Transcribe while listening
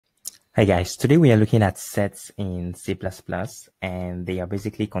Hi guys, today we are looking at sets in C++, and they are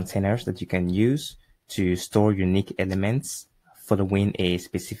basically containers that you can use to store unique elements following a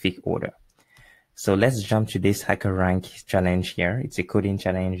specific order. So let's jump to this HackerRank challenge here. It's a coding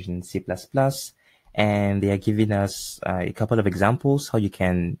challenge in C++, and they are giving us a couple of examples how you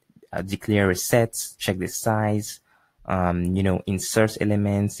can declare a set, check the size, insert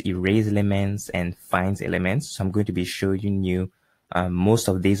elements, erase elements, and find elements. So I'm going to be showing you most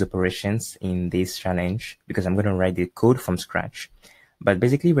of these operations in this challenge because I'm going to write the code from scratch. But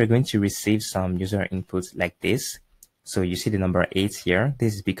basically, we're going to receive some user inputs like this. So you see the number 8 here.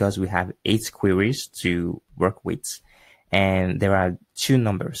 This is because we have 8 queries to work with. And there are 2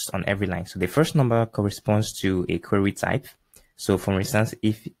 numbers on every line. So the first number corresponds to a query type. So for instance,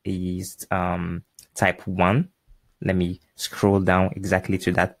 if it is type 1, let me scroll down exactly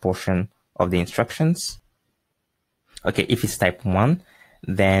to that portion of the instructions. Okay, if it's type 1,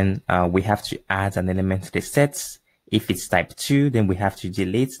 then we have to add an element to the sets. If it's type 2, then we have to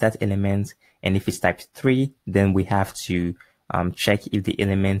delete that element. And if it's type 3, then we have to check if the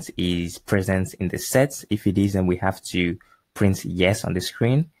element is present in the set. If it is, then we have to print yes on the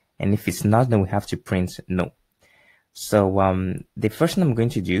screen. And if it's not, then we have to print no. So the first thing I'm going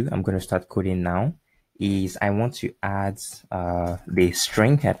to do, I'm going to start coding now, is I want to add the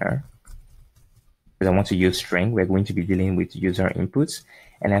string header. Because I want to use string, we're going to be dealing with user inputs,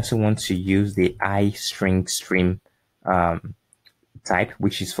 and I also want to use the istringstream type,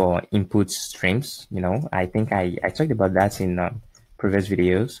 which is for input streams. I think I talked about that in previous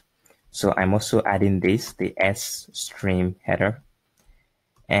videos. So I'm also adding this, the sstream header.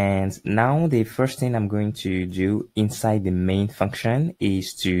 And now the first thing I'm going to do inside the main function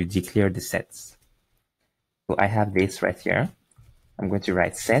is to declare the sets. So I have this right here. I'm going to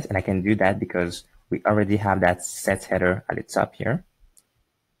write set, and I can do that because we already have that set header at the top here.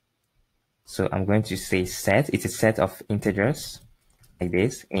 So I'm going to say set. It's a set of integers like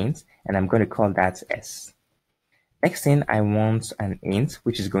this, int, and I'm going to call that s. Next thing, I want an int,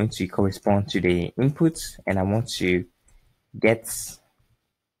 which is going to correspond to the input, and I want to get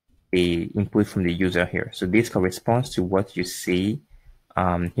the input from the user here. So this corresponds to what you see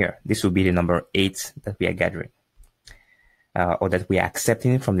here. This will be the number 8 that we are gathering, or that we are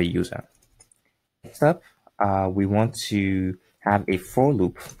accepting from the user. Next up, we want to have a for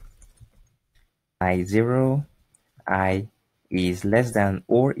loop. I0, I is less than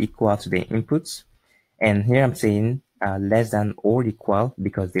or equal to the inputs. And here I'm saying less than or equal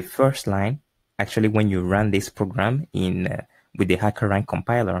because the first line, actually when you run this program with the HackerRank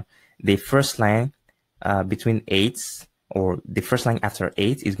compiler, the first line between 8 or the first line after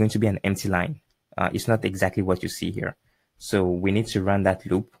 8 is going to be an empty line. It's not exactly what you see here. So we need to run that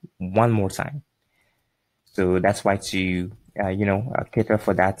loop one more time. So that's why to cater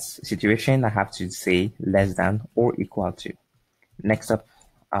for that situation, I have to say less than or equal to. Next up,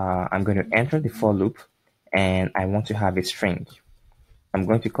 I'm going to enter the for loop, and I want to have a string. I'm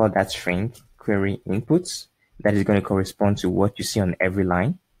going to call that string query inputs. That is going to correspond to what you see on every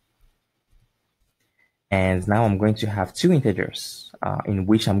line. And now I'm going to have 2 integers in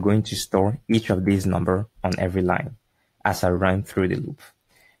which I'm going to store each of these number on every line as I run through the loop.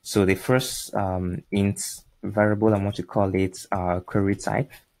 So the first int variable, I want to call it query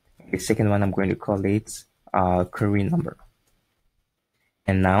type. The second one, I'm going to call it query number.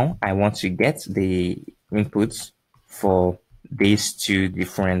 And now I want to get the inputs for these 2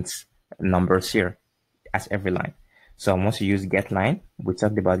 different numbers here as every line. So I want to use getLine. We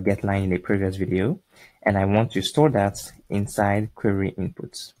talked about getLine in a previous video. And I want to store that inside query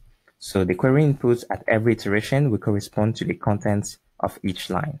inputs. So the query inputs at every iteration will correspond to the contents of each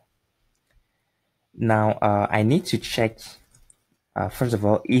line. Now, I need to check, first of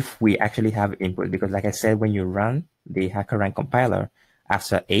all, if we actually have input, because like I said, when you run the HackerRank compiler,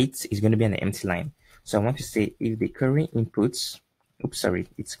 after 8 is going to be an empty line. So I want to say if the query inputs,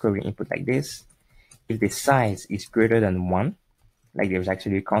 it's query input like this. If the size is greater than 1, like there's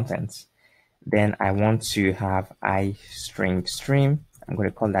actually contents, then I want to have istringstream. I'm going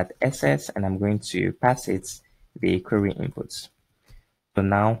to call that ss, and I'm going to pass it the query inputs. So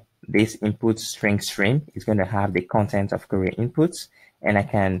now this input string stream is going to have the content of query inputs, and I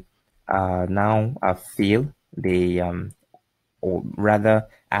can now fill the or rather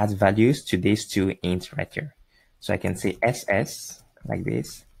add values to these 2 ints right here. So I can say ss like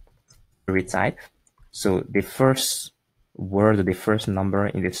this, query type. So the first word or the first number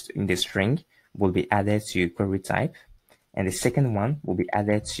in the string will be added to query type, and the second one will be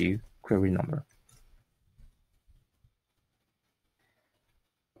added to query number.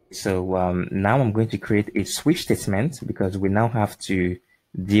 So now I'm going to create a switch statement because we now have to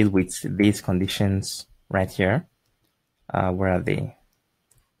deal with these conditions right here. Where are they?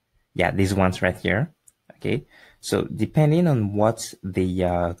 Yeah, these ones right here. Okay, so depending on what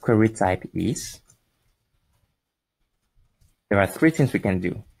the query type is, there are three things we can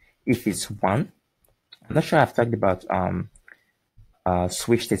do. If it's one, I'm not sure I've talked about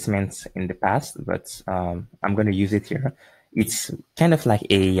switch statements in the past, but I'm going to use it here. It's kind of like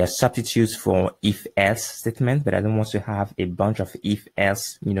a substitute for if-else statement, but I don't want to have a bunch of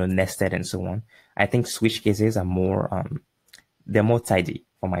if-else, nested and so on. I think switch cases are more, they're more tidy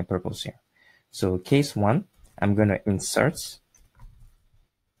for my purpose here. So case one, I'm going to insert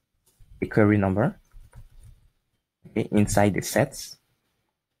a query number, okay, inside the sets.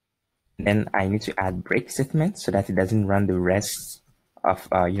 Then I need to add break statement so that it doesn't run the rest of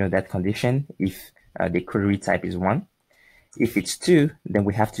that condition if the query type is 1. If it's 2, then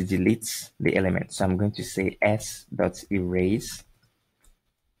we have to delete the element. So I'm going to say s.erase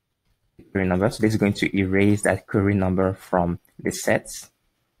query number. So this is going to erase that query number from the sets.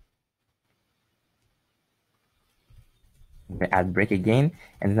 We add break again,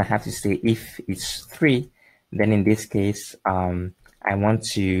 and then I have to say if it's 3, then in this case I want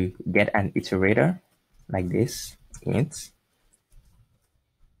to get an iterator like this, int.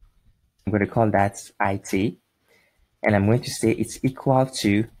 I'm going to call that it, and I'm going to say it's equal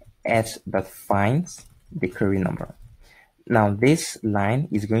to s.find the query number. Now this line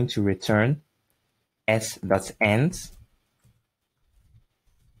is going to return s.end.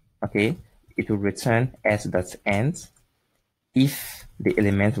 Okay, it will return s.end if the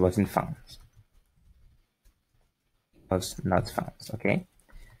element wasn't found. Was not found. Okay.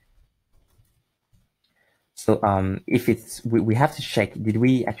 So if it's we have to check, did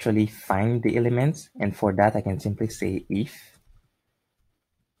we actually find the element? And for that I can simply say if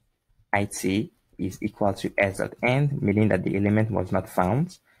it is equal to s.end, meaning that the element was not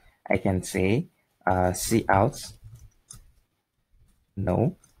found. I can say cout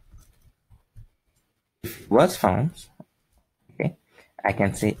no. If it was found, okay, I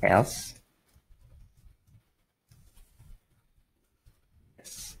can say else.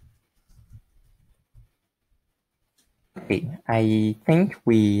 Okay, I think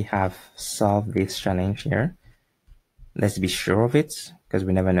we have solved this challenge here. Let's be sure of it, because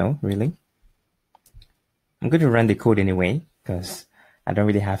we never know, really. I'm going to run the code anyway, because I don't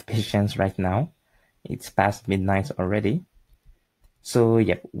really have patience right now. It's past midnight already. So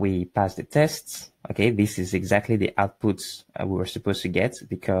yeah, we passed the tests. Okay, this is exactly the output we were supposed to get,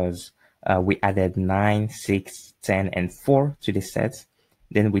 because we added 9, 6, 10, and 4 to the set.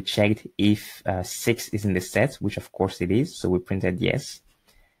 Then we checked if 6 is in the set, which of course it is, so we printed yes.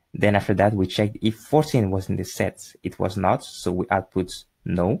 Then after that, we checked if 14 was in the set. It was not, so we output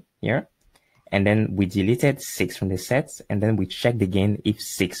no here. And then we deleted 6 from the set, and then we checked again if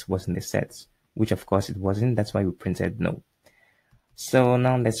 6 was in the set, which of course it wasn't, that's why we printed no. So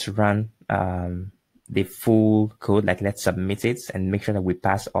now let's run the full code, like let's submit it and make sure that we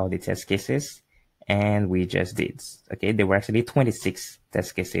pass all the test cases. And we just did. Okay, there were actually 26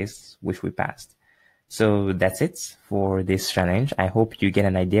 test cases which we passed. So that's it for this challenge. I hope you get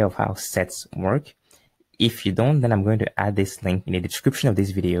an idea of how sets work. If you don't, then I'm going to add this link in the description of this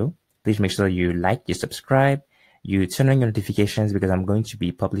video. Please make sure you like, you subscribe, you turn on your notifications, because I'm going to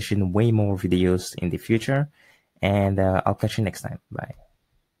be publishing way more videos in the future. And I'll catch you next time. Bye.